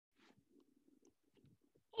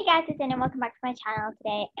Hey guys, it's Anna and welcome back to my channel.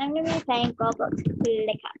 Today I'm going to be playing Roblox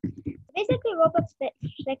Flicker. Basically, Roblox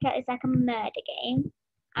Flicker is like a murder game.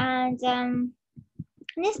 And in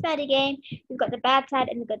this murder game, you've got the bad side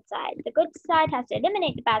and the good side. The good side has to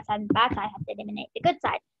eliminate the bad side and the bad side has to eliminate the good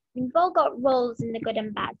side. We've all got roles in the good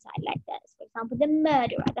and bad side like this. For example, the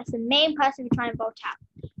murderer. That's the main person we're trying to vote out.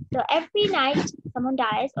 So every night, someone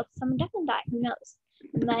dies or someone doesn't die. Who knows?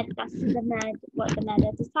 That's what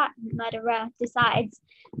the murderer decides.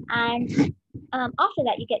 And after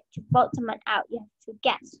that, you get to vote someone out. You have to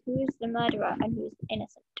guess who's the murderer and who's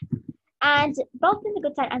innocent. And both in the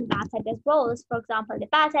good side and the bad side, there's roles. For example, the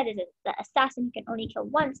bad side is the assassin who can only kill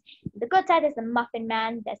once. The good side is the muffin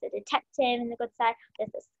man. There's the detective in the good side.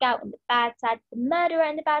 There's the scout in the bad side. The murderer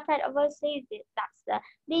in the bad side, obviously, that's the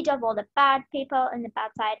leader of all the bad people in the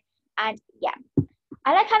bad side. And yeah,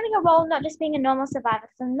 I like having a role, not just being a normal survivor.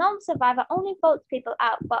 Because a normal survivor only votes people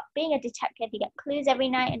out, but being a detective, you get clues every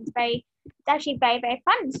night, and it's actually very, very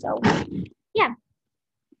fun. So yeah.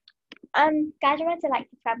 Guys, remember to like,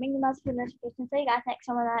 subscribe, ring the notification so you guys next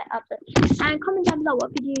time when I upload. And comment down below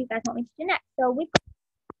what video you guys want me to do next. So we've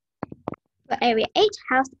got Area 8,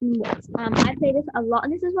 House and Woods. I play this a lot,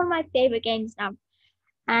 and this is one of my favorite games now.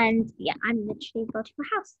 And yeah, I'm literally voting for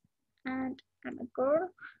House, and I'm a girl.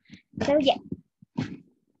 So yeah.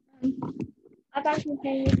 I've actually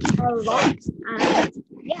played this a lot, and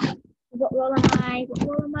yeah. What role am I?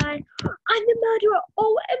 I'm the murderer.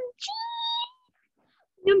 OMG!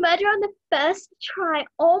 The murderer on the first try.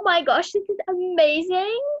 Oh my gosh, this is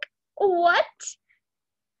amazing. What?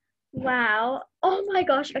 Wow. Oh my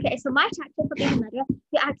gosh. Okay, so my tactic for being a murderer,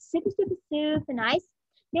 you act super, super, super nice.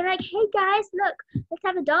 You're like, hey guys, look, let's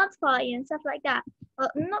have a dance party and stuff like that.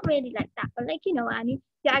 Well, not really like that, but like, you know what I mean.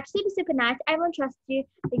 You act super, super nice. Everyone trusts you,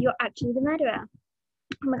 but you're actually the murderer.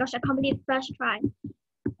 Oh my gosh, I can't believe first try.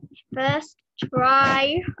 First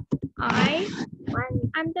try,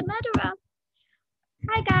 I'm the murderer.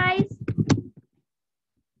 Hi guys.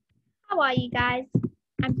 How are you guys?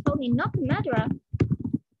 I'm totally not the murderer.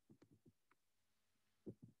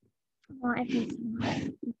 Well,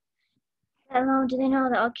 everything's hello, do they know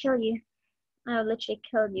that I'll kill you? I'll literally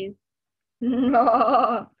kill you.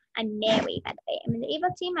 No. I'm Mary, by the way. I'm in the evil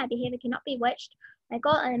team. My behavior cannot be witched. My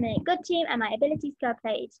goal is in a good team, and my abilities skill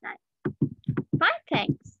play each night. Fine,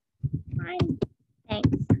 thanks. Fine,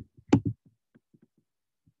 thanks.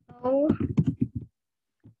 Oh,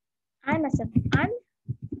 I'm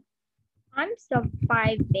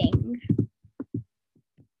surviving.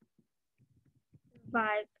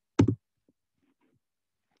 Survive.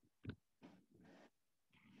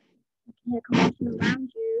 I can hear commotion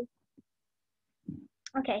around you.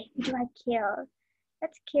 Okay, who do I kill?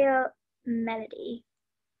 Let's kill Melody.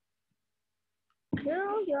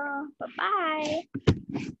 Kill you. Bye-bye.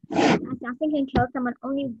 I think I can kill someone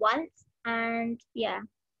only once, and yeah.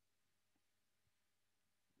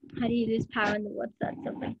 How do you lose power in the woods? That's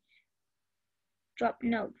something. Drop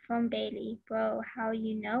note from Bailey. Bro, how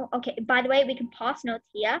you know? Okay, by the way, we can pass notes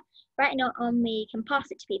here. Right now, only can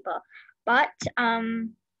pass it to people. But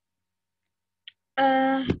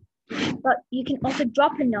you can also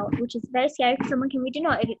drop a note, which is very scary because someone can read your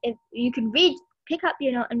note. If you can pick up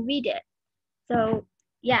your note and read it. So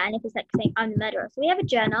yeah, and if it's like saying I'm the murderer. So we have a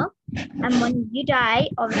journal, and when you die,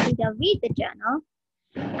 obviously they'll read the journal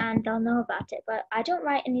and they'll know about it. But I don't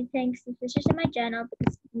write anything since it's just in my journal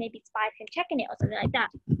because maybe spies can check in it or something like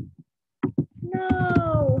that.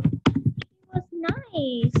 No, he was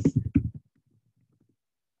nice.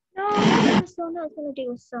 No, it was so nice. Melody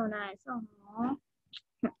was so nice. Aww.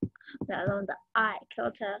 Let alone that I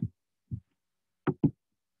killed her.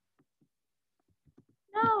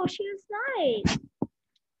 No, she was nice.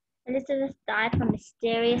 Elizabeth died from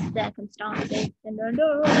mysterious circumstances.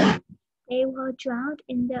 They were drowned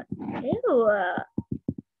in the river.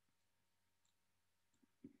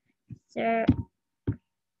 Sir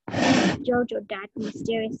Jojo died from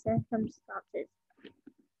mysterious circumstances.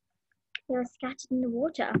 They were scattered in the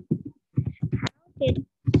water. How did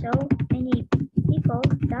so many people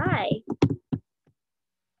die?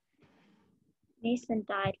 Mason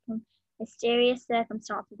died from mysterious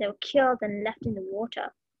circumstances. They were killed and left in the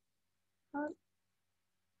water.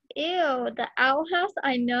 Ew, the owl house?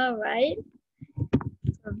 I know, right?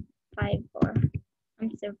 Survivor.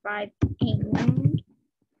 I'm surviving.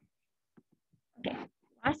 Okay,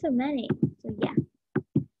 why so many? So yeah.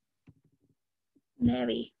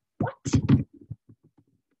 Mary. What?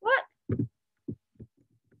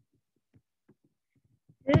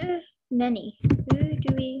 Many. Who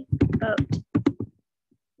do we vote?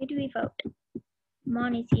 Who do we vote?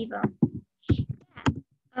 Marnie's evil. Yeah.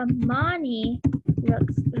 Marnie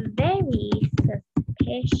looks very suspicious.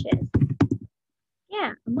 suspicious.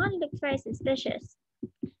 Yeah, Amani looks very suspicious.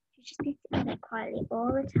 She just needs to be there quietly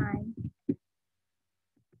all the time.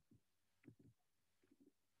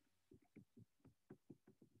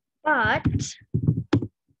 But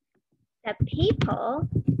the people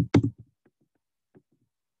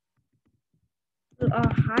who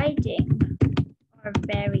are hiding are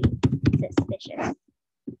very suspicious.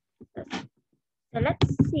 So let's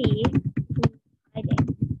see who's hiding.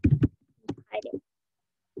 Who's hiding?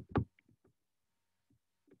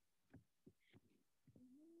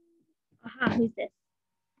 Aha, who's this?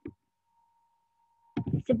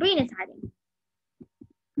 Sabrina's hiding.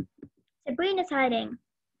 Sabrina's hiding.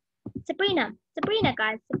 Sabrina,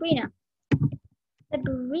 guys, Sabrina.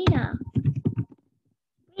 Sabrina.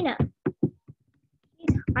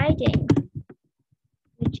 She's hiding,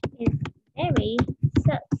 which is very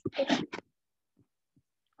suspicious.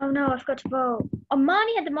 Oh no, I forgot to vote.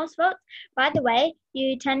 Amani had the most votes. By the way,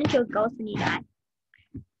 you turn into a ghost when you die.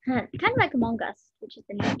 Kind of like Among Us, which is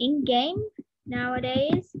the new in-game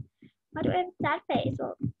nowadays. Why do I have a sad face?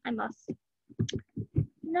 Well, I must.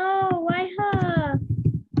 No, why her?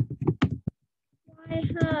 Why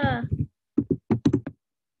her?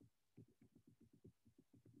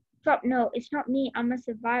 Drop, no, it's not me. I'm a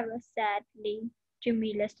survivor, sadly.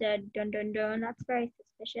 Jamila said, dun dun dun. That's very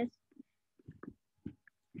suspicious.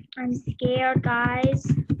 I'm scared, guys.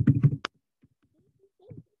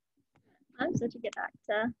 I'm such a good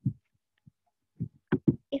actor.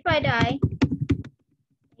 If I die,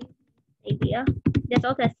 Savior. There's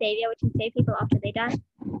also a Savior which can save people after they die.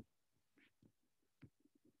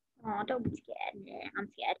 Oh, don't be scared. Nah, I'm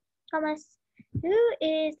scared. Thomas, who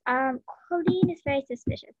is Colleen is very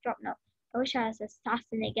suspicious. Drop note. Osha's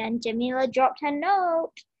assassin again. Jamila dropped her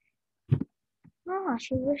note. Oh,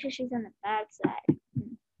 she wishes she's on the bad side.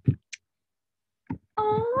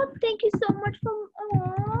 Oh, thank you so much for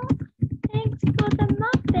thanks for the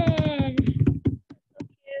muffin. So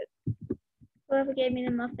cute. Whoever gave me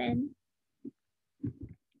the muffin.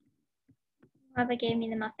 Whoever gave me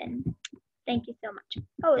the muffin. Thank you so much.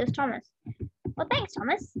 Oh, it was Thomas. Well, thanks,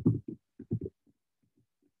 Thomas.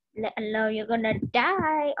 Let alone you're gonna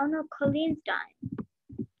die. Oh no, Colleen's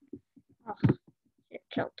dying. Oh, should have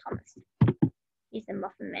killed Thomas. He's the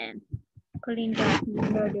muffin man. Colleen died,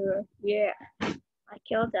 murderer. Yeah, I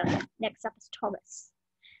killed her. Next up is Thomas.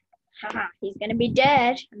 Haha, he's gonna be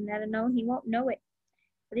dead. And never know, he won't know it.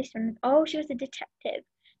 But this one, oh, she was a detective.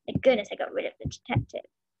 Thank goodness I got rid of the detective.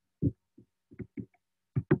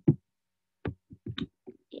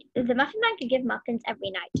 The muffin man could give muffins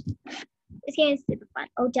every night. This game is super fun.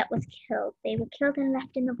 Odette was killed. They were killed and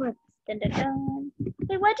left in the woods. Dun, dun, dun.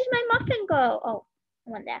 Wait, where did my muffin go? Oh, I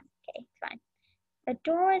went there. Okay, it's fine.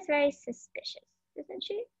 Adora is very suspicious, isn't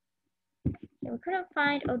she? Yeah, we couldn't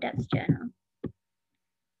find Odette's journal.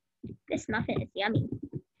 This muffin is yummy.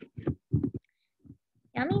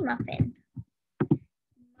 Yummy muffin.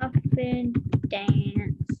 Muffin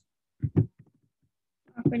dance.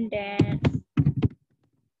 Muffin dance.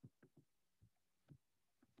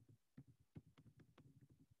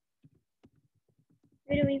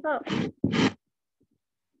 Who do we vote?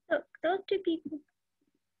 Look, those two people.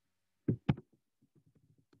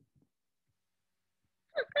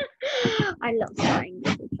 I love starring.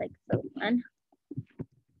 This is like so fun.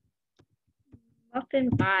 Muffin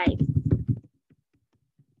vibes.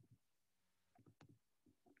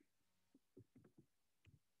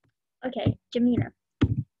 Okay, Jamila.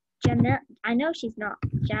 I know she's not.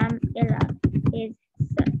 Jamila is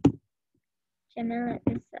sus. Jamila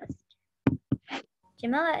is sus.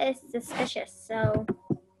 Jamila is suspicious, so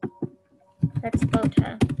let's vote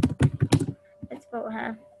her. Let's vote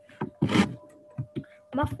her.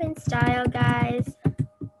 Muffin style, guys.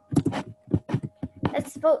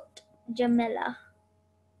 Let's vote Jamila.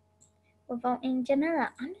 We're voting Jamila.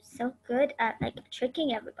 I'm so good at like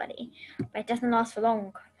tricking everybody, but it doesn't last for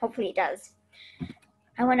long. Hopefully it does.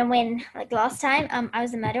 I want to win. Like last time, I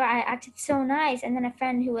was a murderer. I acted so nice, and then a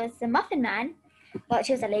friend who was the muffin man, well,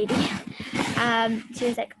 she was a lady. She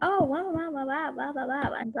was like, oh, wow, wow, wow, wow, wow, wow,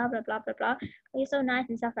 wow, and blah, blah, blah, blah, blah. You're so nice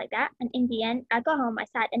and stuff like that. And in the end, I got home, I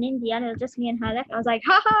sat, and in the end, it was just me and her left. I was like,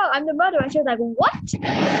 haha, I'm the murderer. And she was like, what? So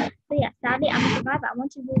yeah, sadly, I'm a survivor. I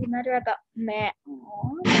want to be the murderer, but meh.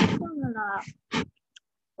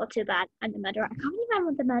 Well, too bad. I'm the murderer. I can't believe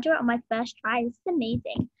I'm the murderer on my first try. This is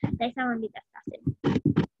amazing. Next time I want to be the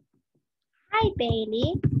assassin. Hi,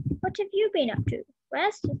 Bailey. What have you been up to?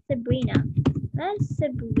 Where's Sabrina? Where's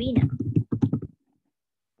Sabrina?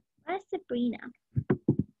 Where's Sabrina?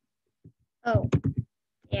 Oh,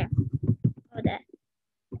 there. Oh, there.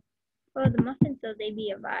 Oh, the muffins, so they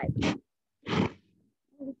be arrived.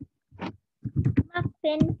 Muffin.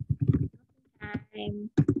 Muffin time.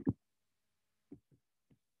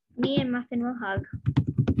 Me and Muffin will hug.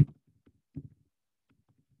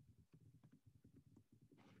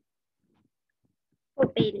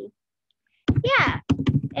 Oh, Bailey. Yeah,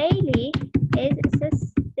 Bailey is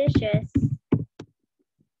suspicious.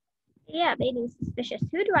 Yeah, Bailey is suspicious.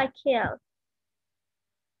 Who do I kill?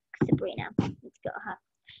 Sabrina. Let's go her.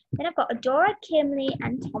 Then I've got Adora, Kimberly,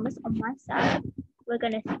 and Thomas on my side. We're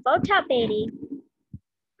gonna vote out Bailey.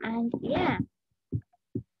 And yeah.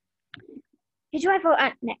 Who do I vote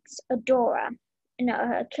out next? Adora.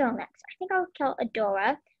 No, kill next. I think I'll kill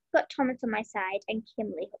Adora. Got Thomas on my side and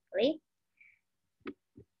Kimberly, hopefully.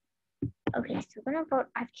 Okay, so we're gonna vote.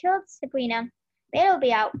 I've killed Sabrina. Bailey will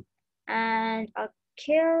be out. And I'll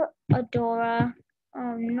kill Adora.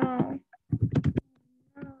 Oh no.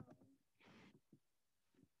 No.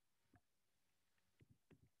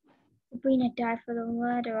 Sabrina died for the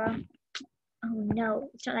murderer. Oh no,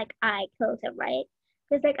 it's not like I killed her, right?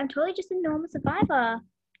 Because like I'm totally just a normal survivor.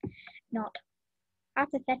 Not. How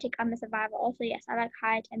pathetic, I'm a survivor. Also, yes, I like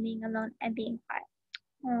hide and being alone and being quiet.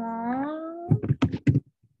 Aww.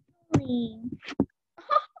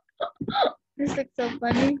 This looks so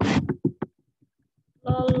funny.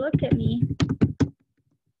 Oh, look at me.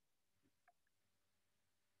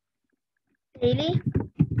 Bailey,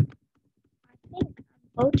 I think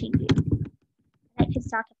I'm voting you. I like to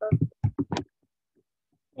start a vote.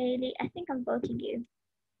 Bailey, I think I'm voting you.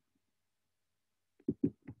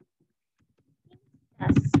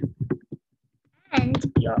 Yes. And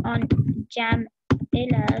you're on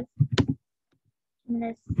Jamila's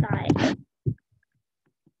side.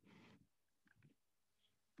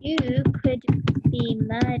 You could be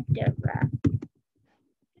murderer.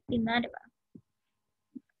 The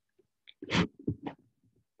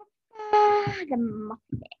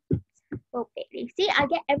muffin. Oh, Bailey. See, I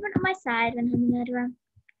get everyone on my side when I'm a murderer.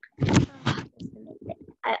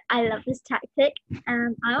 I love this tactic. I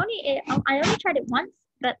only tried it once,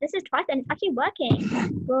 but this is twice and it's actually working.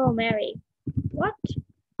 Whoa, Mary. What?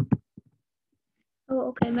 Oh,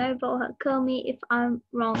 okay. Mary will kill me if I'm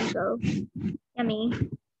wrong, though. Yummy.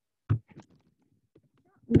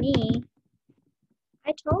 Me.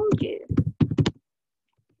 I told you.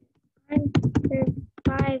 I'm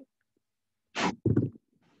survived.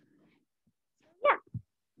 Yeah.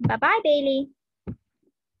 Bye-bye, Bailey.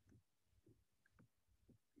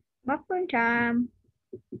 Muffin time.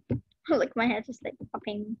 Look, my hair's just like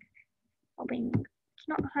popping. It's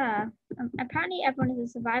not her. Apparently everyone is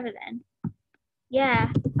a survivor then.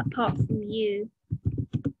 Yeah, apart from you.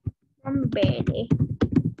 From Bailey.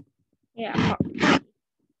 Yeah, apart from you.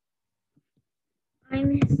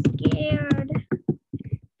 I'm scared.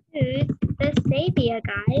 Who's the savior,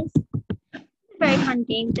 guys? It's a very fun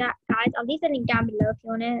game, guys. I'll leave the link down below if you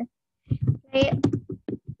want to play it.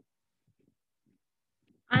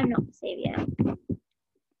 I'm not the savior.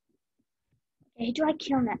 Okay, who do I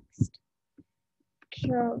kill next?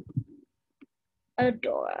 Kill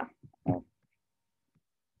Adora. Oh.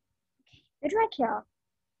 Who do I kill?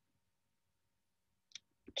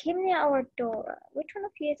 Kimberly or Adora? Which one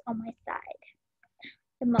of you is on my side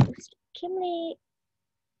the most? Kimberly.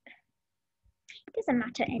 Doesn't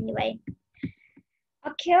matter anyway.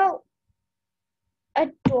 I'll kill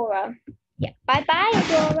Adora. Yeah, bye-bye,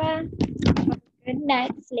 Adora. Have a good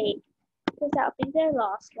night's sleep. Because that'll be the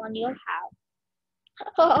last one you'll have.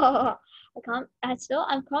 Oh, I can't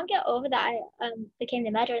get over that I became the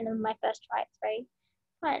murderer in my first try. It's very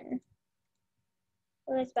fun.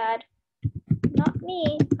 It was bad. Not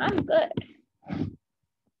me. I'm good.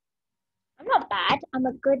 I'm not bad. I'm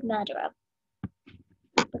a good murderer.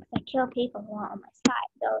 Because I kill people who aren't on my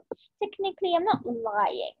side. So technically I'm not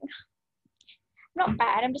lying. I'm not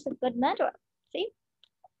bad, I'm just a good murderer. See?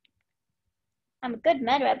 I'm a good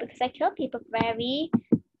murderer because I kill people very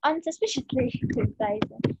unsuspiciously.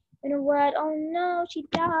 In a word, oh no, she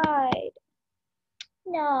died.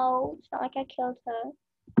 No, it's not like I killed her.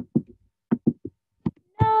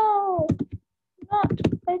 No, not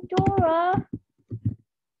Adora.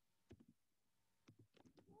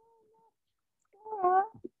 Adora.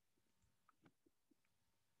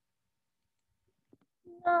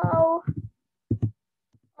 No.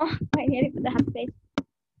 Oh, I nearly put the happy face.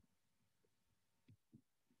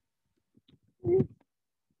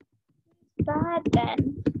 Bad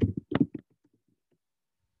then.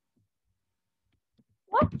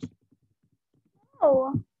 What?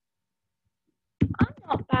 No. I'm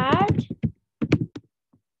not bad.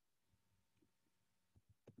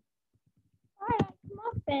 I like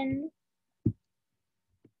muffins.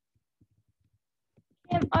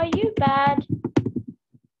 Kim, are you bad?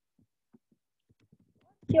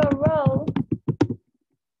 What's your role?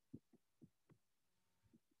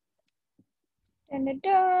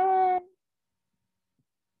 dun.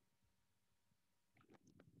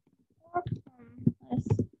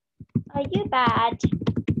 Are you bad?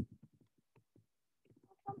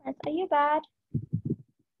 Thomas, are you bad?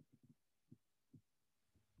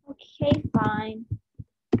 Okay, fine.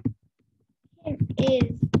 Him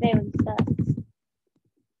is very sus.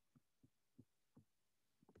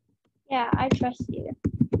 Yeah, I trust you.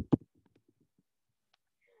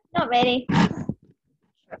 Not really.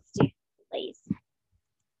 Trust you, please.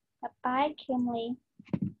 Bye-bye, Kimberly.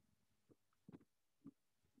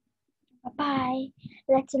 Bye-bye.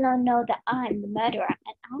 Let Alone know that I'm the murderer,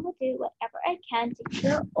 and I will do whatever I can to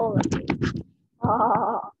kill all of you.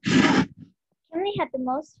 Oh. Kimberly had the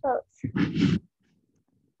most votes.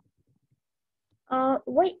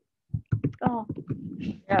 Wait. Oh,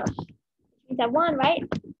 yes. Means I won, right?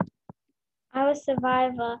 I was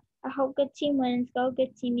survivor. I hope good team wins. Go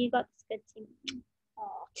good team. You got this good team.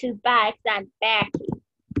 Oh, too bad. I'm Becky.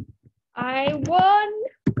 I won.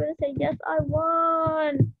 I'm gonna say yes. I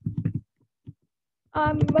won.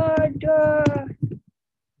 I'm murder.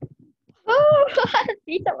 Oh,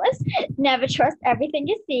 see, Thomas. Never trust everything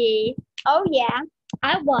you see. Oh yeah,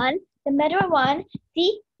 I won. The murderer won.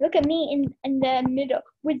 See, look at me in the middle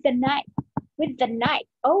with the knife. With the knife.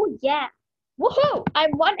 Oh yeah. Woohoo! I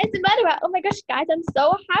won as a murderer. Oh my gosh, guys, I'm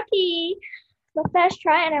so happy. My first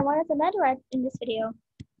try, and I won as a murderer in this video.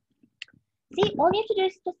 See, all you have to do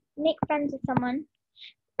is just make friends with someone,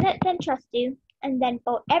 let them trust you, and then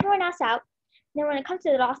vote everyone else out. And then when it comes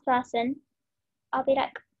to the last person, I'll be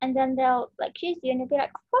like, and then they'll like choose you, and you'll be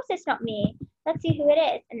like, of course it's not me. Let's see who it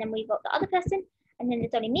is. And then we vote the other person, and then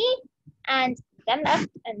it's only me and them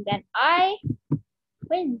left, and then I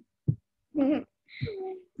win.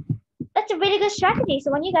 That's a really good strategy.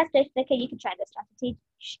 So when you guys play Flickr, you can try this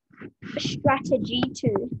strategy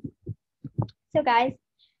too. So guys,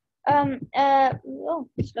 oh,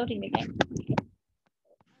 it's loading again. Okay.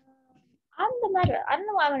 I'm the murderer. I don't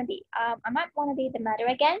know what I want to be. I might want to be the murderer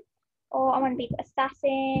again, or I want to be the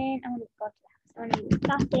assassin. I want to go to the house. I want to be the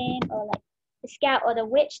assassin, or like the scout, or the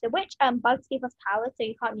witch. The witch bugs give us powers, so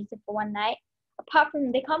you can't use it for one night. Apart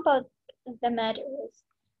from they can't bug the murderers.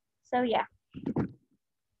 So yeah.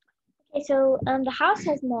 Okay, so the house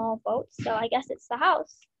has more votes, so I guess it's the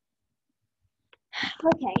house.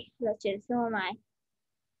 Okay, let's do this. Who am I?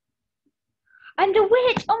 I'm the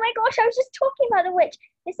witch! Oh my gosh, I was just talking about the witch.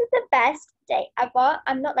 This is the best day ever.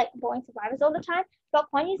 I'm not like boring survivors all the time,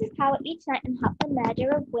 but one uses power each night and help the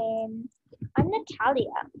murderer win. I'm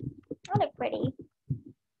Natalia. I look pretty.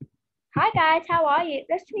 Hi guys, how are you?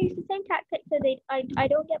 Let's use the same tactic so I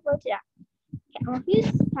don't get voted out. Okay, I'm gonna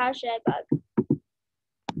use power share bug.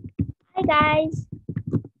 Hi guys.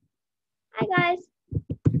 Hi guys.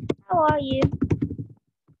 How are you?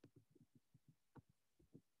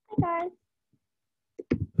 Hi guys.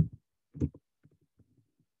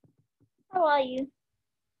 How are you?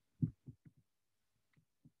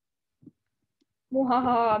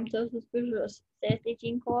 Wow, I'm so suspicious. Seriously,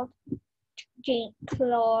 Jean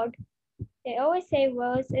Claude. They always say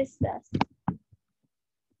Rose is sus.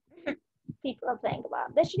 People are playing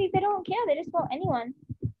about. Literally, they don't care. They just vote anyone.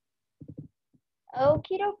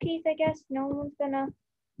 Okie dokies, I guess no one's gonna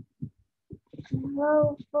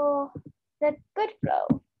vote for the good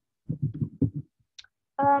flow.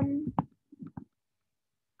 I'm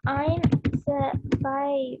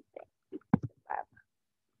surviving.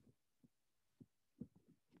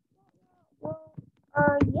 Well,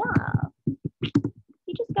 yeah.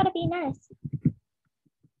 You just gotta be nice.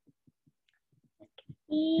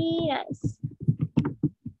 Be nice.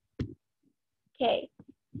 Okay.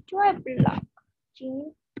 Do I block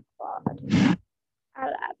Jean Claude?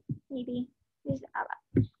 Alab. Maybe. Who's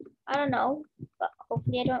Alab? I don't know, but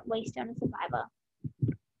hopefully I don't waste on a survivor.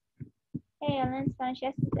 Hey, I learned Spanish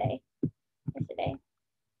yesterday.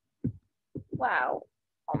 Wow.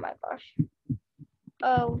 Oh my gosh.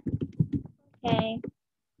 Oh. Okay.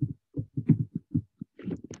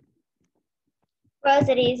 Rose,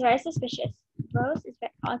 it is very suspicious. Rose is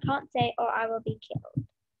very, I can't say or I will be killed.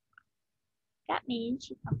 That means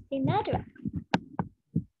she's not the murderer.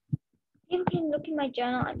 People can look in my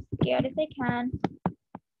journal. I'm scared if they can.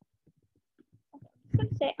 Okay, I'm just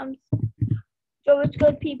gonna say I'm so it's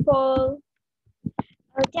good people.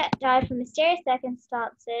 Odette died from mysterious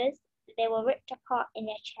circumstances. They were ripped apart in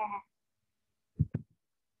a chair.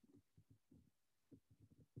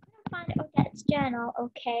 I'm gonna find Odette's journal,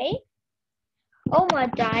 okay? Oma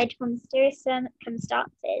died from mysterious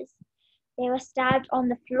circumstances. They were stabbed on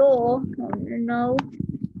the floor. Oh, no.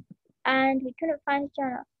 And we couldn't find his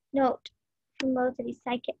journal. Note from Rosalie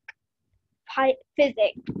psychic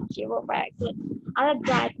physics. She wrote by accident. I have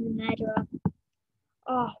died from the murderer.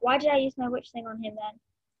 Oh, why did I use my witch thing on him then?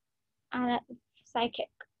 And psychic.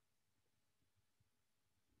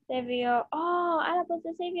 Savior. Oh, Annabelle's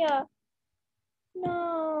the savior.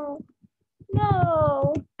 No.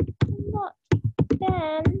 No. Not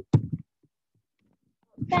them.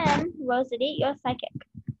 Them. Rosalie, you're psychic.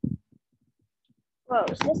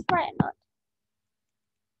 Rose, just right or not?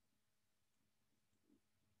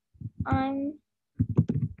 I'm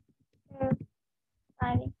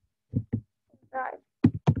surviving.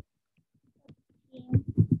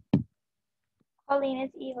 Colleen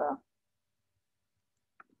is evil.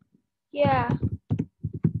 Yeah.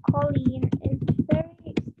 Colleen is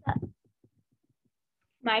very sus.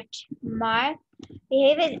 My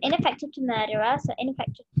behavior is ineffective to murderer, so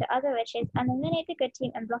ineffective to other witches, and eliminate the good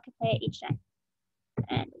team and block a player each time.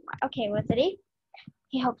 And okay, Rosalie.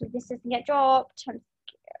 Okay, hopefully this doesn't get dropped. I'm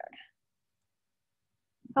scared.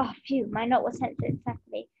 Oh, phew, my note was sent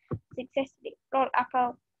successfully. Successfully. Lord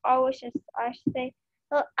Apple always just, I should say,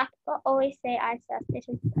 Lord Apple always say I sus. It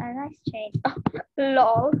is a nice change. Oh,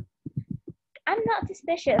 lol. I'm not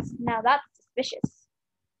suspicious. Now that's suspicious.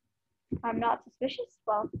 I'm not suspicious.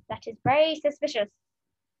 Well, that is very suspicious.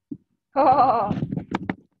 Oh,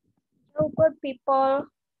 so good people.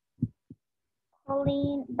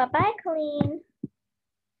 Colleen, bye-bye, Colleen.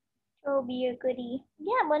 Joe, be a goodie.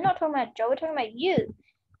 Yeah, we're not talking about Joe. We're talking about you,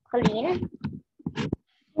 Colleen. I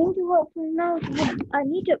need to vote from no. I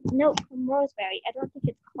need to note from Rosemary. I don't think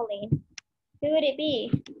it's Colleen. Who would it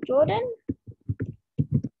be? Jordan?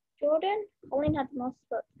 Jordan? Colleen had the most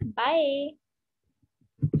votes. Bye.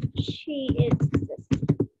 She is this.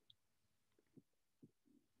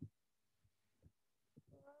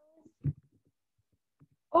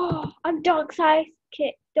 Oh, I'm dog size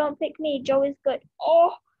kid. Don't pick me. Joe is good.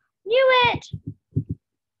 Oh, knew it.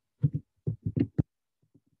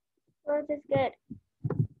 Rose is good.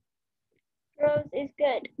 Rose is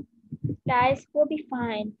good. Guys, we'll be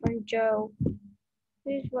fine from Joe.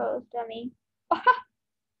 Who's Rose, dummy?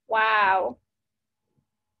 Wow.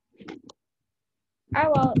 I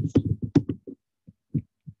won't.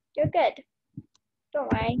 You're good. Don't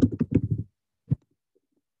worry.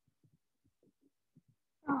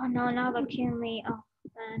 Oh no, now they're killing me. Oh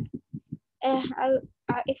man.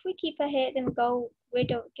 If we keep her here, then we'll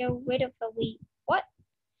get rid of her. What?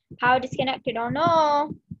 Power disconnected. Oh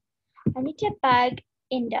no. I need to bug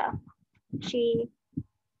Inda. She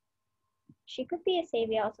could be a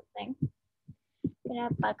savior or something. Gonna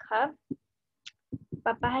bug her.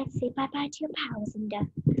 Bye bye. Say bye bye to your powers, Inda.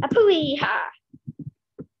 Apooey ha.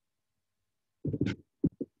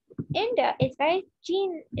 Inda is very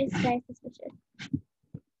Jean is very suspicious.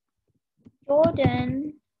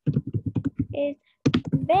 Jordan is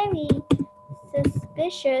very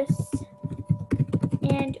suspicious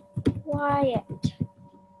and quiet.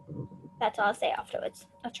 That's all I'll say afterwards.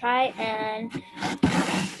 I'll try and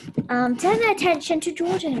turn my attention to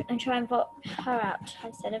Jordan and try and vote her out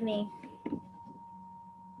instead of me.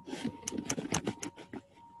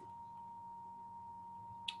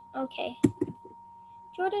 Okay.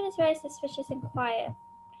 Jordan is very suspicious and quiet.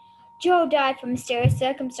 Joe died from mysterious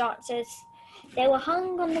circumstances. They were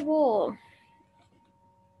hung on the wall.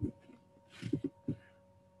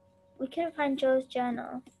 We couldn't find Joe's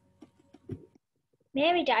journal.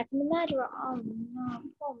 Mary died from the murderer. Oh no,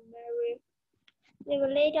 poor Mary. They were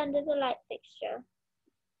laid under the light fixture.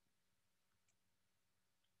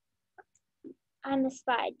 And the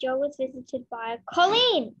spy. Joe was visited by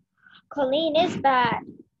Colleen. Colleen is bad.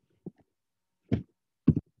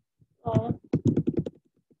 Oh.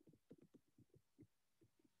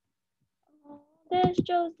 There's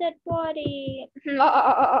Joe's dead body. We're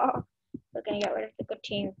gonna get rid of the good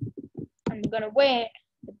team. And we're gonna win.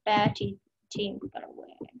 The bad team's gonna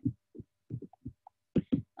win.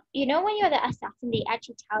 You know when you're the assassin, they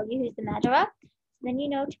actually tell you who's the murderer? So then you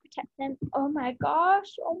know to protect them. Oh my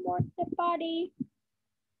gosh, almost dead body.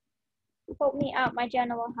 Help me out, my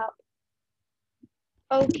journal will help.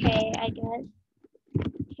 Okay, I guess.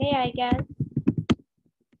 Okay, I guess.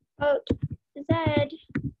 Vote Zed.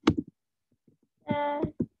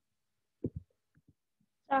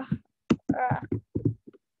 Okay,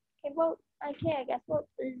 vote. Okay, I guess vote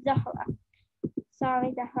Zahra.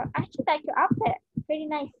 Sorry, Zahra. I actually like your outfit. Pretty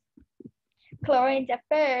nice. Chlorine's a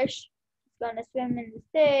fish. It's gonna swim in the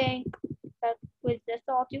sink with the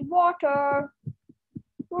salty water.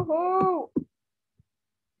 Woohoo!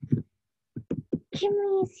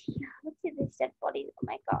 Kimley's here. Look at this dead body. Oh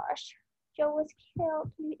my gosh. Joe was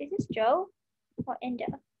killed. Is this Joe or Inda? I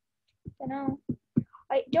don't know.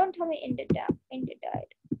 Wait, don't tell me Inda died. Inda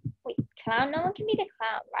died. Wait, clown? No one can be the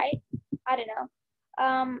clown, right? I don't know.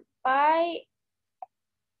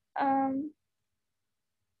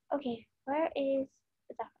 Okay, where is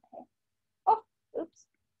that one? Oh, oops.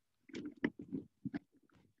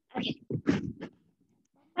 Okay.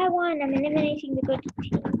 I won. I'm eliminating the good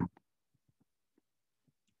team.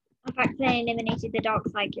 In fact, I eliminated the dark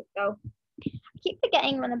psychic though. I keep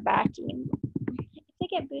forgetting I'm on a bad team. If I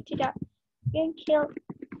get booted up, getting killed.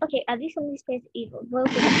 Okay, at least somebody plays evil.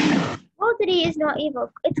 Rosary is not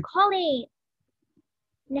evil. It's Colleen.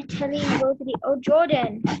 Natalie, Rosary. Oh,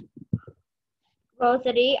 Jordan.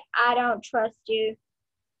 Rosary, I don't trust you.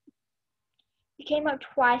 You came up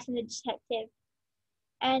twice in the detective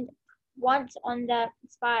and once on the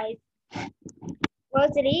spies.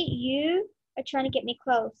 Rosary, you are trying to get me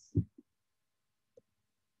close.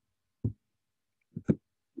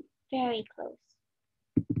 Very close.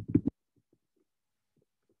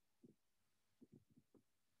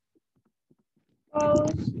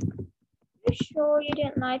 Rose, you sure you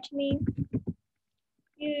didn't lie to me?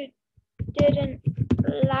 You didn't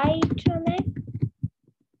lie to me?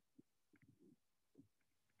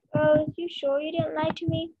 Rose, you sure you didn't lie to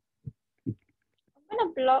me? I'm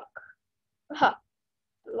gonna block.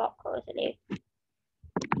 Block Rosary.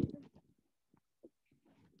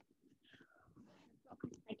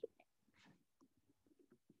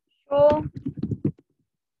 Sure.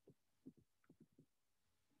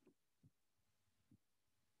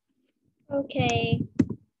 Okay.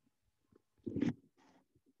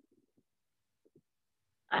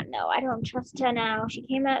 No, I don't trust her now. She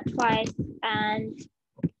came out twice and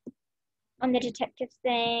on the detective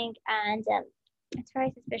thing, and it's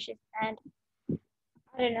very suspicious. And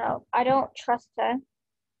I don't know. I don't trust her.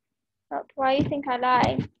 But why do you think I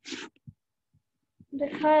lie?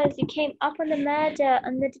 Because you came up on the murder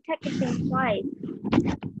on the detective thing twice.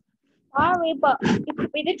 Sorry, but it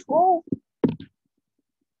could be the truth.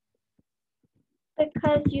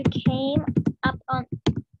 Because you came up on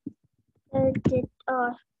the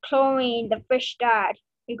chlorine, the fish died.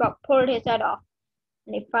 You got pulled his head off.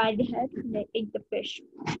 And they fried the head and they ate the fish.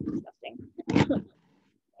 Disgusting.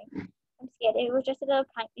 I'm scared. It was just a little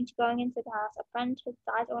prank into going into the house. A friend has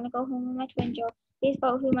died. I want to go home with my twin Joe. Please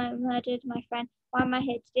vote who murdered my friend. Why am I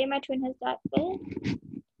here today? My twin has died.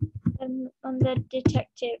 On the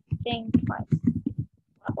detective thing twice.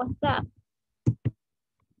 What's that?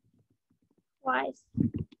 Twice.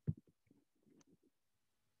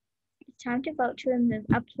 It's time to vote to remove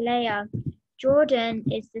a player. Jordan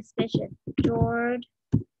is suspicious. Jord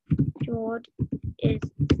is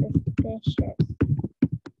suspicious.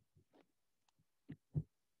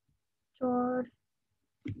 Jordan.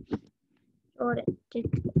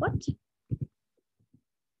 What?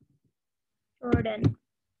 Jordan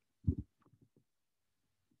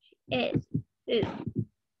is who?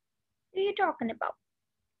 Who are you talking about?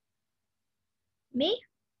 Me?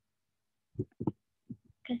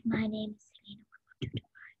 Because my name is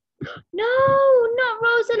Selena. No, not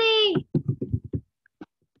Rosalie.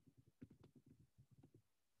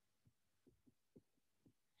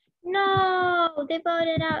 No, they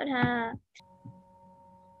voted out her.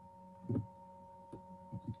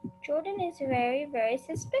 Jordan is very, very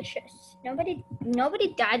suspicious. Nobody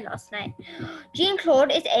died last night.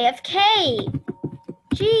 Jean-Claude is AFK.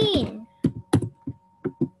 Jean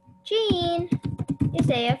is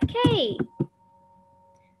AFK.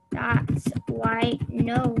 That's why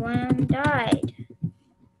no one died.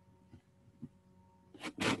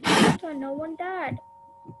 So no one died.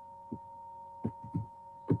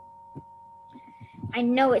 I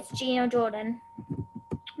know it's Jean or Jordan.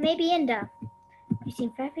 Maybe Inda. You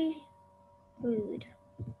seem very rude.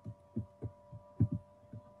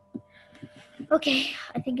 Okay,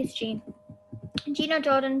 I think it's Jean. Jean or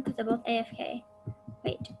Jordan, because they're both AFK.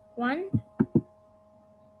 Wait, one?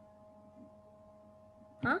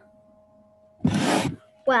 Huh?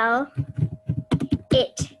 Well,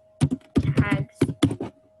 it tags.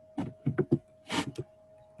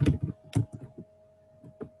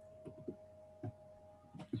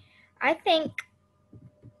 I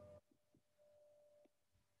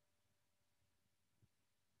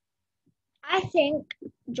think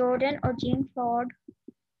Jordan or Jean-Claude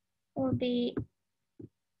will be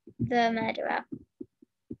the murderer.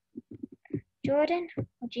 Jordan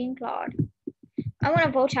or Jean-Claude. I want to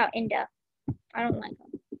vote out Inda. I don't like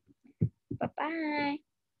her. Bye-bye.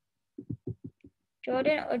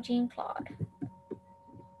 Jordan or Jean-Claude.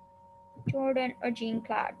 Jordan or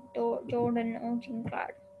Jean-Claude. Jordan or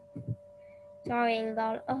Jean-Claude. Sorry,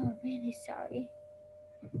 lol. Oh, really sorry.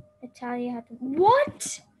 Natalia had to.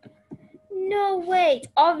 What? No way. It's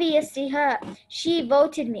obviously her. She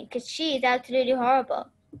voted me because she is absolutely horrible.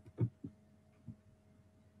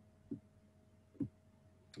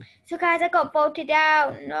 So guys, I got voted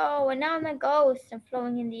out. No, and now I'm a ghost. I'm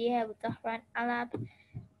floating in the air with the front Alab.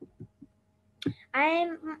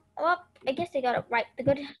 Well, I guess I got it right. The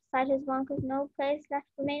good side is wrong because no place left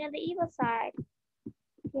remain on the evil side.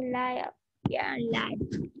 You liar. Yeah, I lied.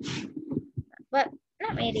 But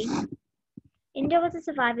not really. India was a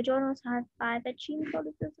survivor, Jordan was a survivor, Jean Paul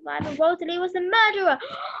was a survivor, Rosalie was the murderer.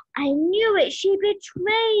 I knew it. She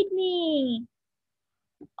betrayed me.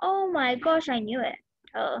 Oh my gosh, I knew it.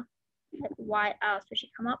 Why else would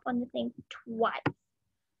she come up on the thing twice?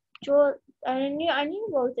 I knew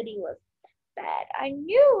Rosalie was bad. I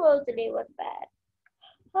knew Rosalie was bad.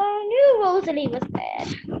 I knew Rosalie was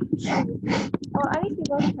bad. Oh, at least we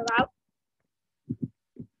voted her out.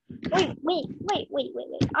 Wait.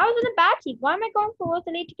 I was in the bad team. Why am I going for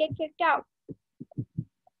Rosalie to get kicked out?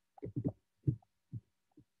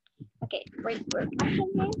 Okay, wait, we're back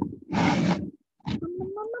in here.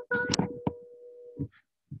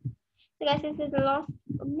 So guys, this is the last,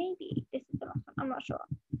 or maybe this is the last one. I'm not sure.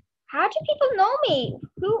 How do people know me?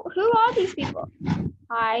 Who are these people?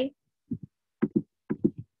 Hi.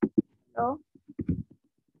 Hello.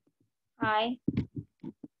 Hi.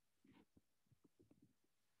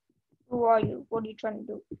 Who are you? What are you trying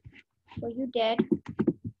to do? Are you dead?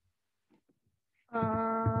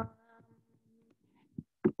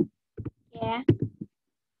 Yeah.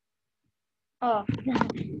 Oh, you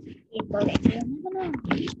never know.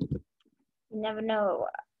 You never know.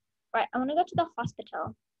 Right, I want to go to the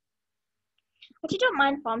hospital. Which I don't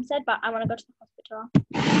mind Farm said, but I want to go to the hospital.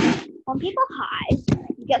 When people hide,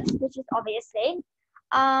 you get suspicious, obviously.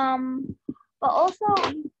 But also,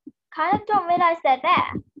 you kind of don't realize they're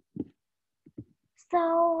there.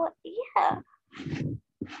 So, yeah.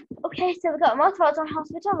 Okay, so we got most votes on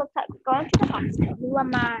hospital. Looks like we're going to the hospital. Who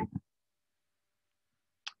am I?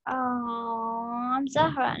 Oh, I'm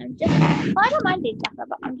Zahra. I don't mind being Zahra,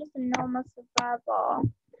 but I'm just a normal survivor.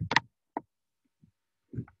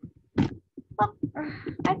 Well,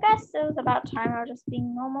 I guess it was about time I was just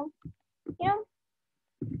being normal. You know?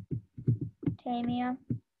 Tamia.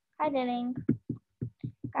 Hi, Lilling.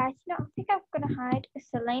 Guys, you know, I think I'm gonna hide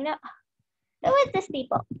Selena. Who is this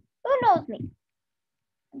people? Who knows me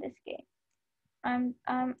in this game? I'm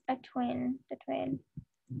a twin. The twin.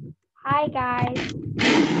 Hi, guys.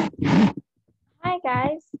 Hi,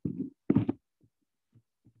 guys.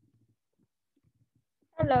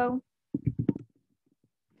 Hello.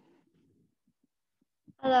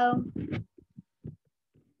 Hello.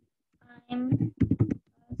 I'm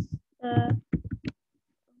the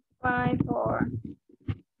survivor.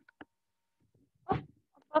 Oh, I'm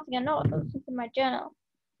passing a note. This is in my journal.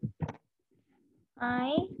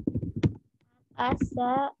 I am a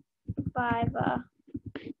survivor.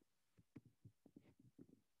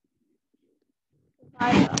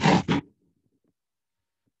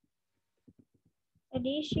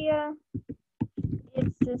 Alicia is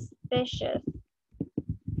suspicious.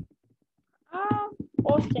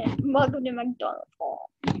 Austin, welcome to McDonald's. Oh.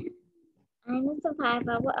 I'm a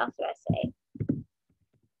survivor. What else do I say?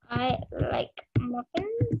 I like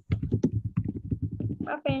muffins.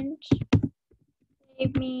 Muffins.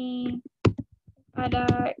 Save me.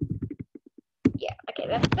 Butter. Yeah, okay,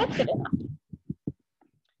 that's good enough.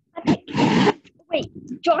 Okay. Wait,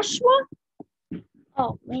 Joshua?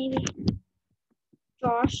 Oh, maybe.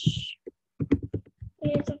 Josh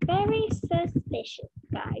is a very suspicious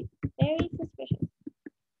guy. Very suspicious.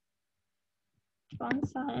 Strong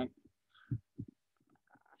silent.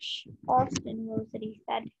 Gosh, Austin Rosity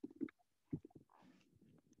said.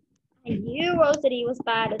 I knew Rosity was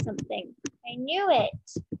bad or something. I knew it.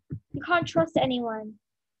 You can't trust anyone.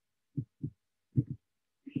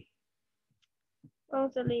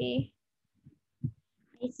 Rosalie.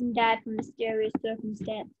 Mason died from mysterious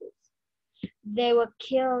circumstances. They were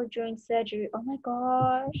killed during surgery. Oh my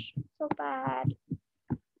gosh, so bad.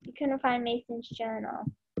 You couldn't find Mason's journal.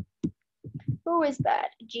 Who is bad?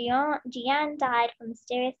 Gian died from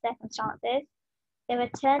mysterious circumstances. They were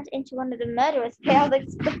turned into one of the murderers' failed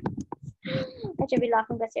experiments. I should be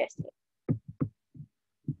laughing, but seriously.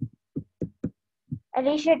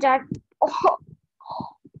 Alicia died. Oh.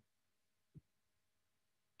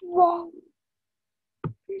 Wrong.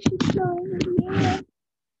 She's flying in the air.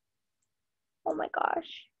 Oh my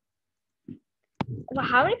gosh. Well,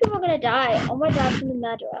 how many people are gonna die? Omar died from the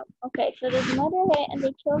murderer. Okay, so there's a murderer here and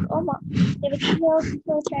they killed Omar. They were killed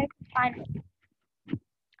until trying to find him.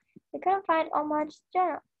 They couldn't find Omar's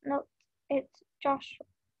journal. No, it's Joshua.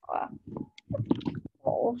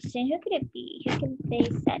 Oh, so who could it be? Who can they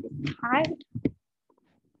said it's hard?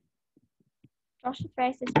 Josh is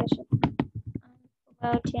very suspicious. I'm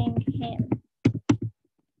voting him.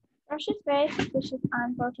 Josh is very suspicious.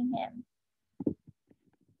 I'm voting him.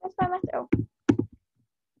 That's by myself.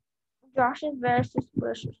 Josh is very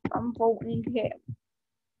suspicious. I'm voting him.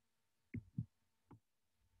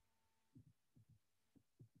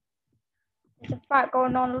 There's a fight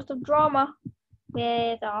going on, lots of drama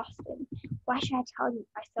with Austin. Why should I tell you?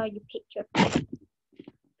 I saw your picture. That's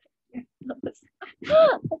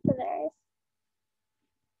hilarious.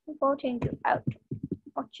 I'm voting you out.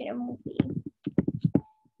 Watching a movie.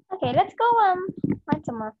 Okay, let's go find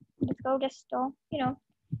somewhere. Let's go just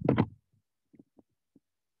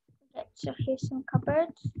let's just hear some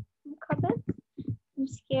cupboards. I'm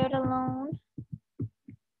scared alone.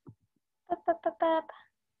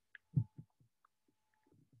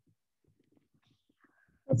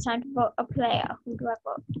 It's time to vote a player. Who do I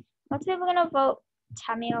vote? Most people are gonna vote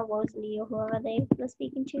Tammy or Rosalie or whoever they were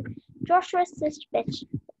speaking to. Joshua is suspicious.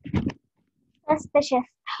 Suspicious.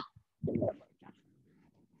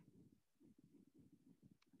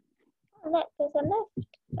 Look, there's a lift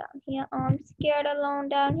down here. Oh, I'm scared alone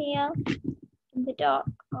down here in the dark.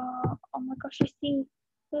 Oh my gosh, I see.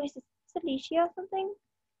 Who is this? Is it Alicia or something?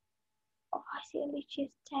 Oh, I see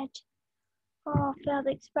Alicia's dead. Oh, failed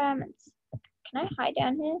experiments. Can I hide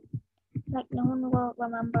down here? Like, no one will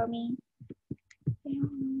remember me.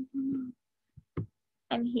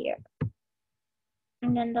 I'm here.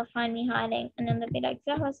 And then they'll find me hiding. And then they'll be like,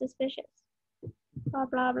 Zahra suspicious. Blah,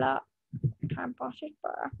 blah, blah. Time passes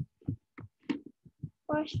by.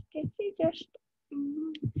 Why did you just...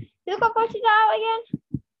 Who got voted out again?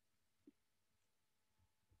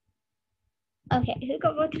 Okay, who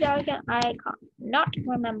got voted out again? I cannot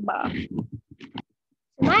remember.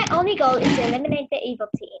 So my only goal is to eliminate the evil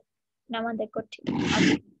team. And I want the good team.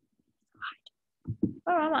 Okay.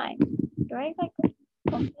 Where am I? Do I like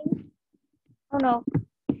something? Oh no.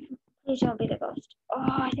 Please don't be the ghost. Oh,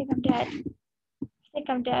 I think I'm dead. I think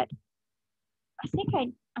I'm dead. What's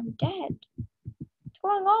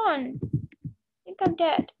going on? I think I'm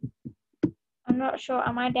dead. I'm not sure.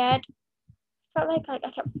 Am I dead? I felt like I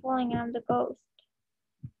kept falling and I'm the ghost.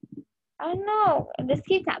 I don't know. This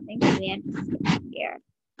keeps happening to me. I'm just scared.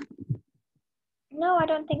 No, I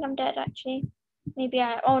don't think I'm dead actually. Maybe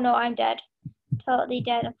oh no, I'm dead. Totally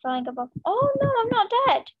dead. I'm flying above. Oh no, I'm not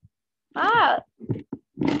dead. Wow.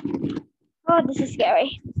 Oh, this is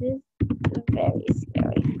scary. This is very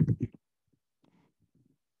scary.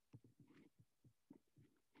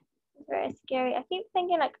 It's very scary. I keep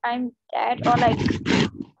thinking like I'm dead or like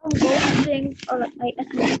I'm ghosting or like I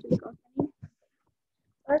think to ghosting.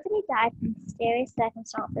 Rosalie died in mysterious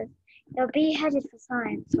circumstances. They'll be headed for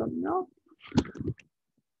science, so no.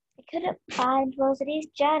 I couldn't find Rosalie's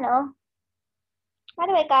journal. By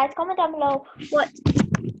the way, guys, comment down below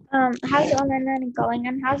how's your online learning going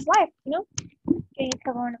and how's life? You know, during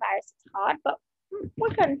coronavirus it's hard, but we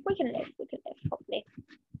can live. Hopefully.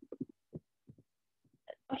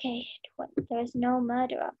 Okay, there is no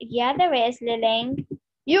murderer. Yeah, there is, Liling.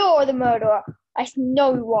 You're the murderer. I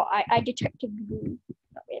know you are. I detected you.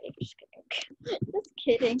 Not really, just kidding. Just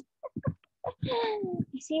kidding.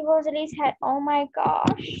 You see Rosalie's head? Oh my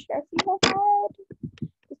gosh, I see her head.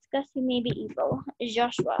 Disgusting, maybe evil.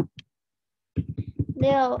 Joshua.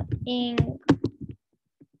 Liling.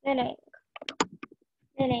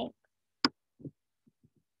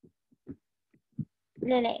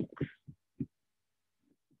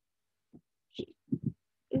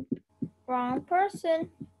 Wrong person.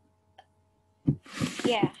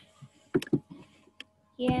 Yeah.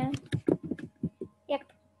 Yep.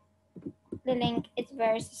 The link is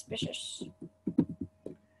very suspicious.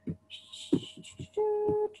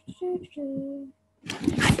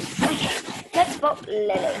 Okay, let's vote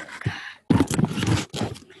Lily.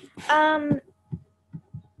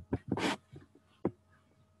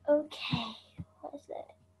 Okay, what is it?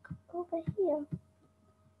 Over here.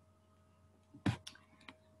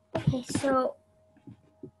 Okay, so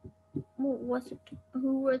what was it?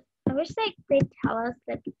 Who was? I wish they'd tell us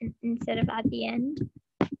that instead of at the end.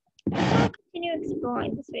 I'll continue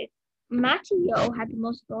exploring this way. Matteo had the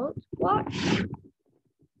most votes. What?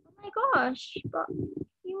 Oh my gosh! But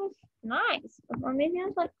he was nice. Or maybe I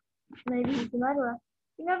was like, maybe he's the murderer.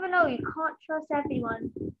 You never know. You can't trust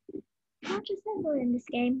everyone. You can't trust everyone in this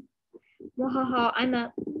game. Wahaha! I'm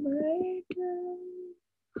a murderer.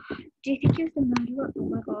 Do you think he was the murderer? Oh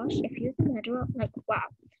my gosh! If he was the murderer, like wow!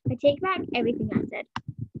 I take back everything I said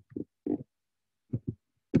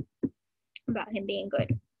about him being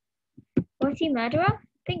good. Was he murderer?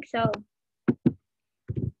 Think so.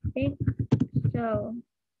 Think so.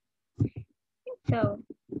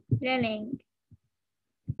 Learning.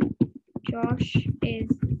 Josh is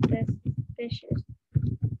suspicious.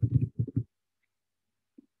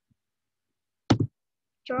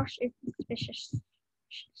 Josh is suspicious.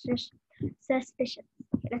 Suspicious.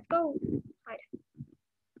 Okay, let's go. Hide.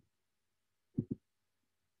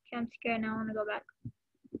 Okay, I'm scared now. I want to go back.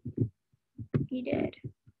 He did.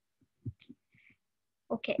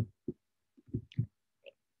 Okay.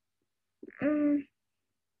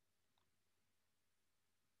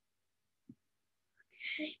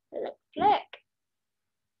 Flick.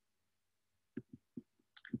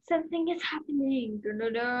 Something is happening. Dun,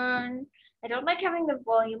 dun, dun. I don't like having the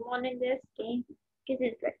volume on in this game because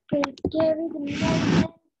it's like pretty scary. The noises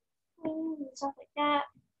and stuff like that.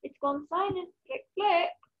 It's gone silent. Flick, flick.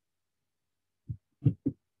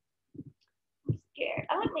 I'm scared.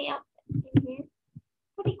 I like my outfit in here.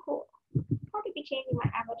 Pretty cool. Probably be changing my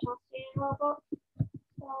avatar soon in Roblox.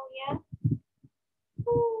 So yeah.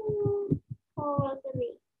 Ooh. Oh, the me.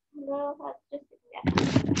 No, that's just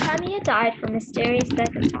Tanya died from mysterious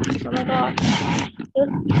circumstances. Oh my god. It was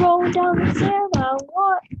thrown down the stairwell.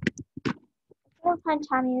 What? I can't find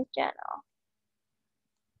Tanya's journal.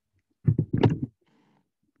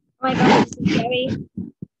 Oh my god, this is scary.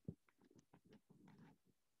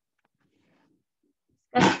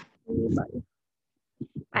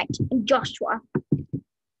 Right, Joshua.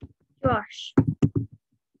 Josh.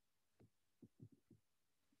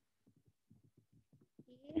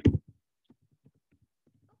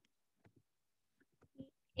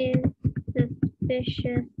 He is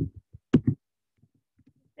suspicious.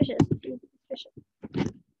 Suspicious.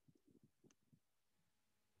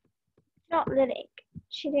 Not Lily.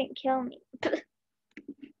 She didn't kill me. That's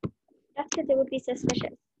because it would be suspicious. I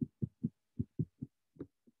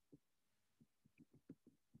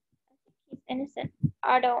think he's innocent.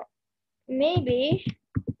 I don't. Maybe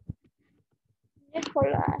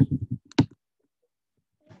Nikolai.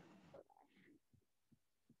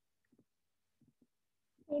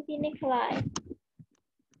 Maybe Nikolai.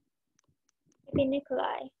 Maybe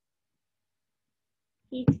Nikolai.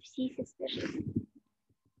 He's suspicious.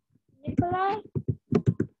 Nikolai?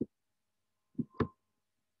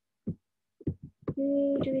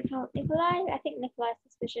 Who do we call Nikolai? I think Nikolai's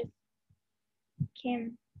suspicious.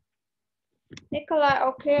 Kim. Nikolai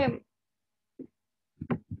or Kim?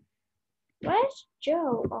 Where's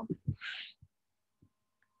Joe?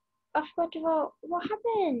 I forgot to vote. What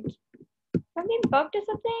happened? I'm being bugged or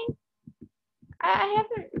something? I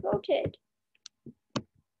haven't voted.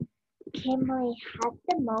 Kimberly had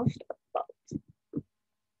the most votes.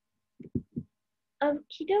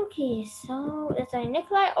 Okie dokie. So it's like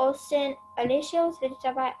Nikolai, Austin, Alicia was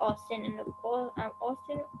visited by Austin, and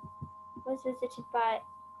Austin was visited by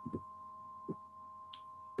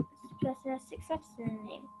this person has 6 letters in the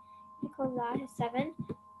name. Nikolai has 7.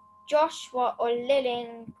 Joshua or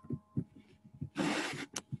Lilling.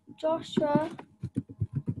 Joshua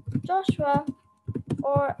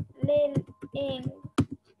or Lilling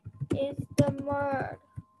is the murder.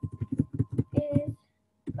 Is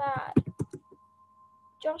bad.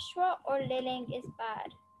 Joshua or Lilling is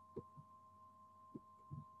bad.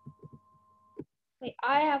 Wait,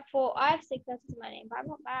 I have 6 letters in my name, but I'm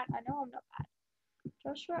not bad. I know I'm not bad.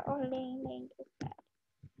 Joshua or Lilling is bad.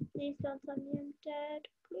 Please don't tell me I'm dead.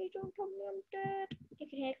 Please don't tell me I'm dead. You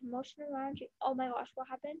can hear commotion around you. Oh my gosh, what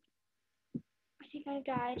happened? I think I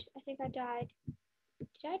died. Did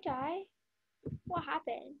I die? What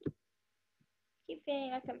happened? I keep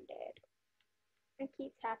feeling like I'm dead. It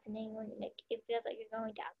keeps happening when it feels like you're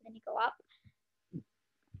going down and then you go up.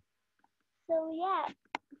 So yeah,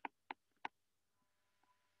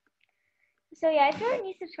 if you're a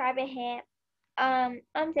new subscriber here, I'm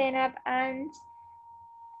Zainab, and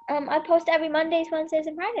I post every Mondays, Wednesdays,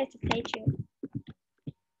 and Fridays to Patreon.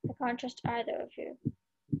 I can't trust either of you.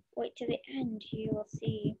 Wait till the end, you will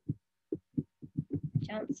see.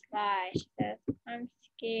 Don't slide. She says, I'm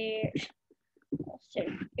scared. Oh, so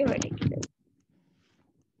ridiculous.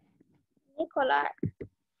 Nikolai.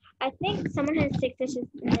 I think someone has 6 dishes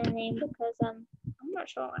in their name because I'm not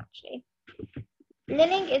sure actually.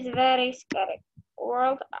 Lilling is very scary.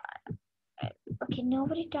 World. Okay,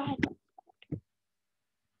 nobody died.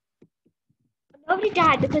 Nobody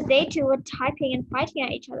died because they two were typing and fighting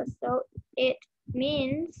at each other. So it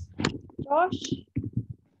means Josh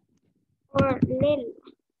or Lil.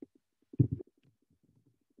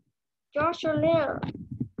 Josh or Lil.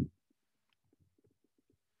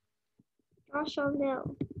 Josh or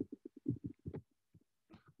Lil.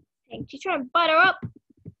 She's trying to butter up.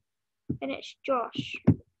 And it's Josh.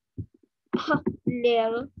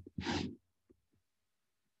 Lil.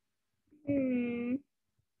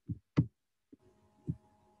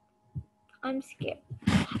 I'm scared.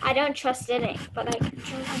 I don't trust Lilling, but I can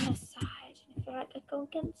join on the side. I feel like I go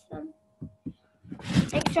against them.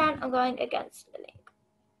 Next round, I'm going against Lilling.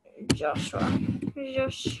 Joshua.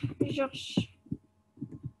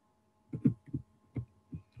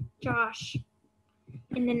 Josh.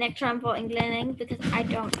 In the next round voting Glenning because I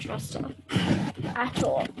don't trust her at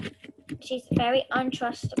all. She's very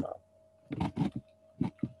untrustable.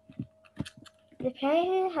 The player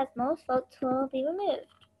who has most votes will be removed.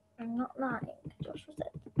 I'm not lying. Joshua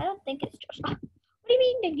said. I don't think it's Josh. What do you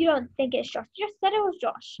mean that you don't think it's Josh? You just said it was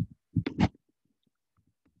Josh.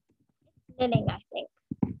 It's Lilling, I think.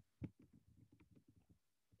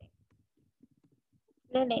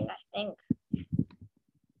 Lilling, I think.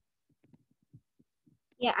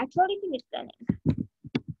 Yeah, I totally think it's Lilling.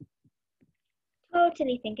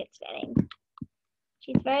 Totally think it's Lilling.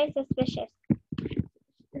 She's very suspicious.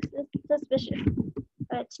 Suspicious.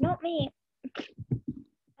 But it's not me.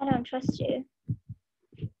 I don't trust you.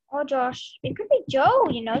 Or Josh. It could be Joe,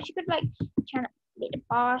 you know. She could like try to be the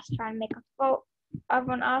boss, try and make us vote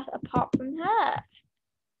everyone else apart from her.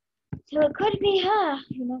 So it could be her.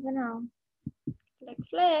 You never know. Flick,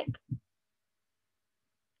 flick.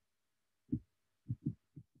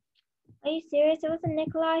 Are you serious? It wasn't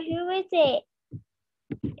Nikolai. Who is it?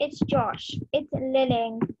 It's Josh. It's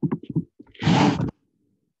Lilling.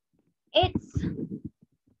 It's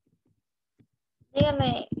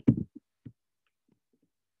Lilling.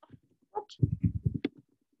 What?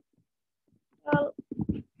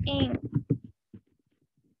 Lilling.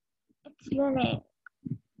 It's Lilling.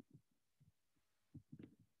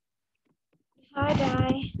 If I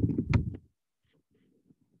die,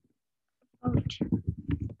 vote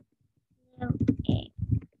Lilling.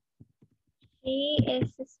 She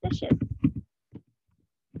is suspicious.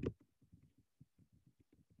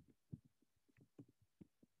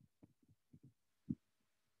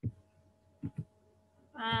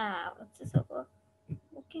 Wow, what's this over?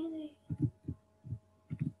 Okay.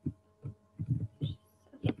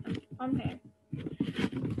 Okay, I'm here.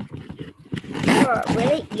 Sure,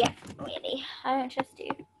 really? Yeah, really. I don't trust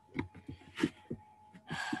you.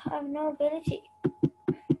 I have no ability.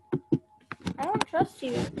 I don't trust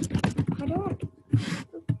you. I don't.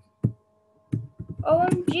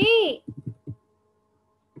 OMG!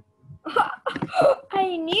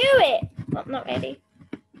 I knew it! Well, not really.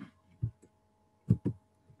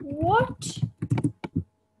 What?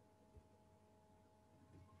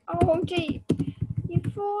 OMG! You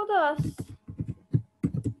fooled us.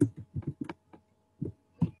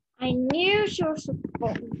 I knew she was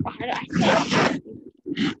supposed. I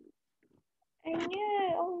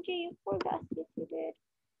knew. OMG, you fooled us. Yes, you did.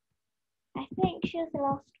 I think she's the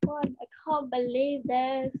last one. I can't believe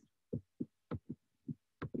this.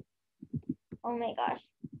 Oh my gosh.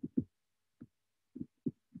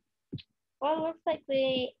 Well, looks like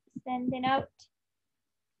we're sending out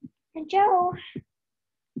Joe.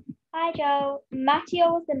 Hi, Joe.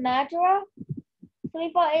 Matteo was the murderer. So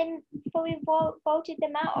we voted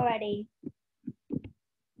them out already.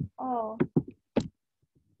 Oh.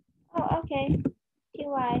 Oh, okay. See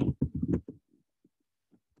why.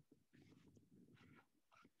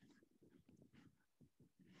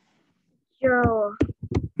 Joe.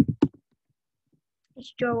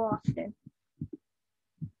 It's Joe Austin.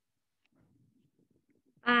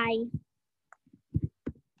 Bye.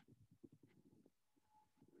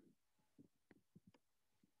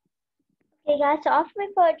 Okay, guys, so after we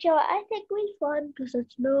vote Joe, I think we won because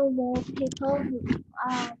there's no more people who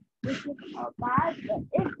we think are bad. But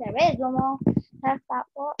if there is one more, that's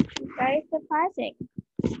what is very surprising.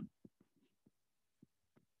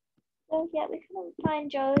 So yeah, we couldn't find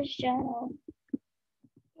Joe's journal.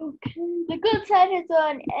 Okay, the good side is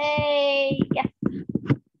on a yes.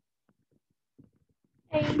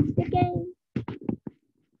 The game.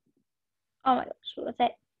 Oh my gosh, what was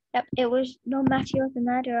it? Yep, it was no Matthew was the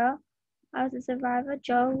murderer. I was a survivor.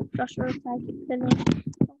 Joshua was psychic villain.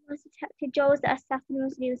 Was detective. Joe was the assassin.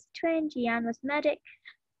 Rosalie was twin. Gian was medic.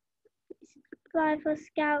 Clive was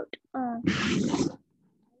scout. Oh.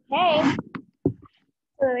 Okay.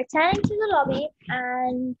 So we're returning to the lobby,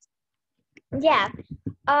 and yeah,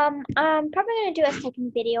 I'm probably gonna do a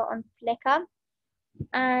second video on Flickr,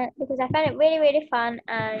 because I found it really fun,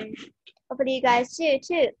 and hopefully you guys do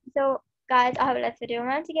too. So guys, I hope you liked the video.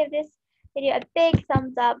 Remember to give this video a big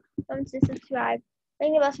thumbs up. Remember to subscribe,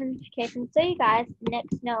 ring the bell notification so you guys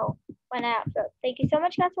next know when I upload. Thank you so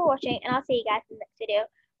much guys for watching, and I'll see you guys in the next video.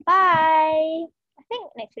 Bye. I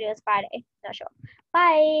think next video is Friday. Not sure.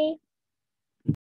 Bye.